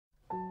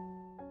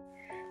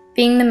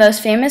Being the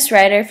most famous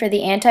writer for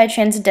the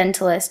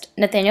anti-transcendentalist,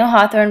 Nathaniel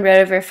Hawthorne wrote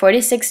over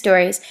 46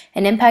 stories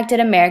and impacted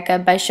America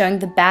by showing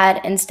the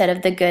bad instead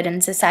of the good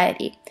in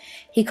society.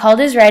 He called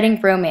his writing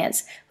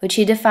romance, which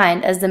he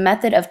defined as the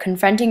method of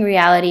confronting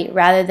reality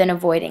rather than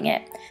avoiding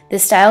it.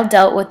 This style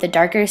dealt with the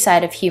darker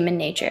side of human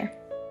nature.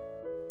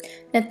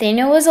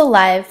 Nathaniel was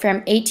alive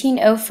from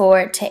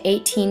 1804 to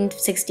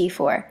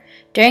 1864.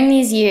 During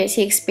these years,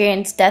 he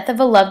experienced death of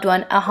a loved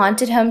one, a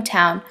haunted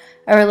hometown,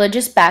 a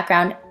religious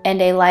background, and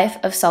a life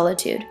of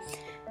solitude.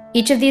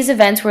 Each of these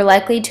events were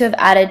likely to have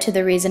added to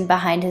the reason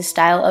behind his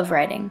style of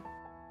writing.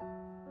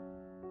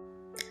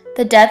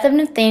 The death of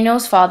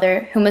Nathaniel's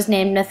father, whom was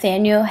named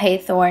Nathaniel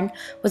Hawthorne,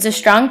 was a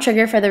strong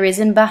trigger for the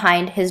reason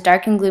behind his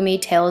dark and gloomy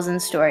tales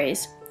and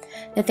stories.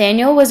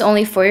 Nathaniel was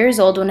only 4 years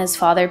old when his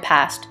father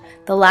passed.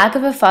 The lack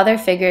of a father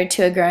figure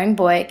to a growing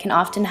boy can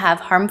often have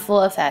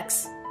harmful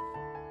effects.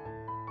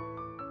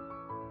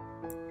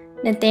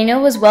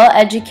 Nathaniel was well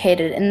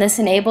educated, and this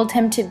enabled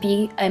him to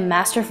be a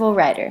masterful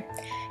writer.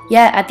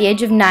 Yet, at the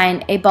age of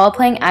 9, a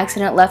ball-playing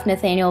accident left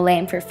Nathaniel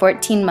lame for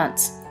 14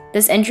 months.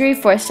 This injury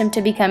forced him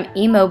to become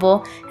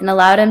immobile and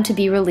allowed him to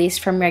be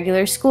released from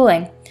regular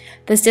schooling.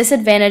 This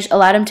disadvantage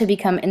allowed him to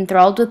become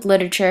enthralled with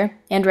literature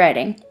and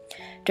writing.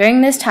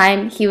 During this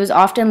time, he was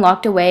often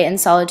locked away in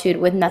solitude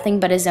with nothing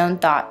but his own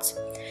thoughts.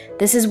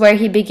 This is where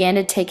he began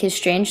to take his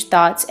strange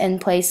thoughts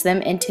and place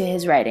them into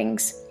his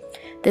writings.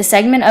 This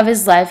segment of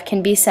his life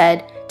can be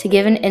said to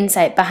give an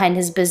insight behind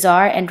his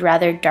bizarre and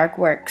rather dark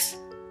works.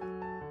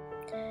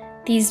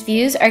 These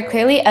views are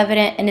clearly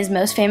evident in his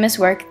most famous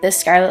work, The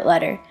Scarlet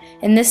Letter.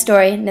 In this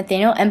story,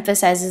 Nathaniel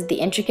emphasizes the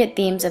intricate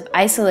themes of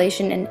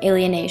isolation and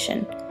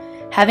alienation.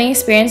 Having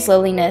experienced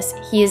loneliness,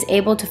 he is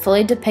able to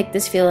fully depict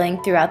this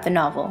feeling throughout the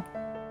novel.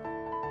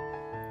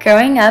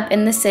 Growing up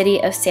in the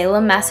city of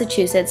Salem,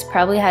 Massachusetts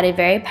probably had a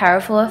very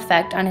powerful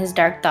effect on his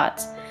dark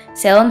thoughts.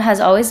 Salem has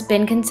always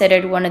been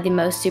considered one of the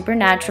most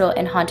supernatural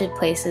and haunted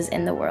places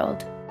in the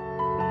world.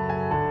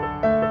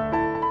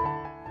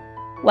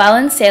 While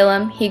in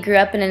Salem, he grew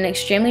up in an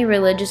extremely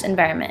religious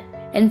environment.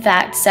 In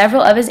fact,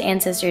 several of his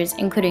ancestors,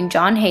 including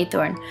John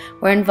Hawthorne,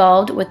 were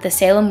involved with the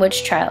Salem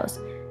witch trials.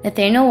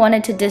 Nathaniel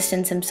wanted to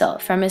distance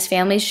himself from his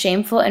family's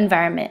shameful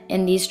environment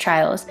in these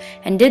trials,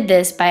 and did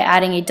this by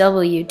adding a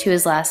W to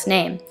his last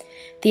name.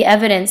 The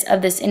evidence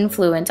of this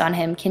influence on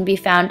him can be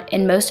found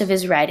in most of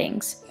his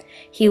writings.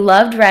 He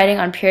loved writing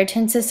on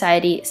Puritan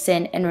society,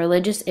 sin, and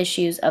religious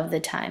issues of the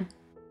time.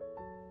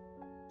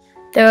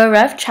 Through a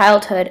rough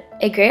childhood,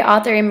 a great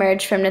author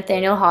emerged from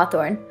Nathaniel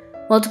Hawthorne.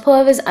 Multiple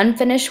of his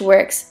unfinished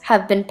works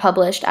have been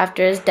published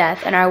after his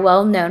death and are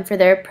well known for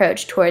their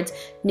approach towards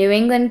New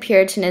England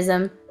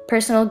Puritanism,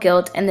 personal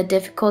guilt, and the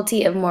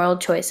difficulty of moral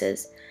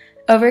choices.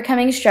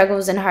 Overcoming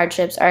struggles and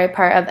hardships are a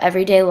part of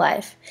everyday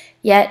life,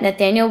 yet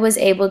Nathaniel was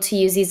able to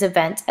use these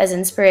events as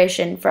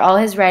inspiration for all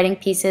his writing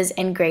pieces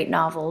and great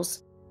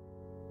novels.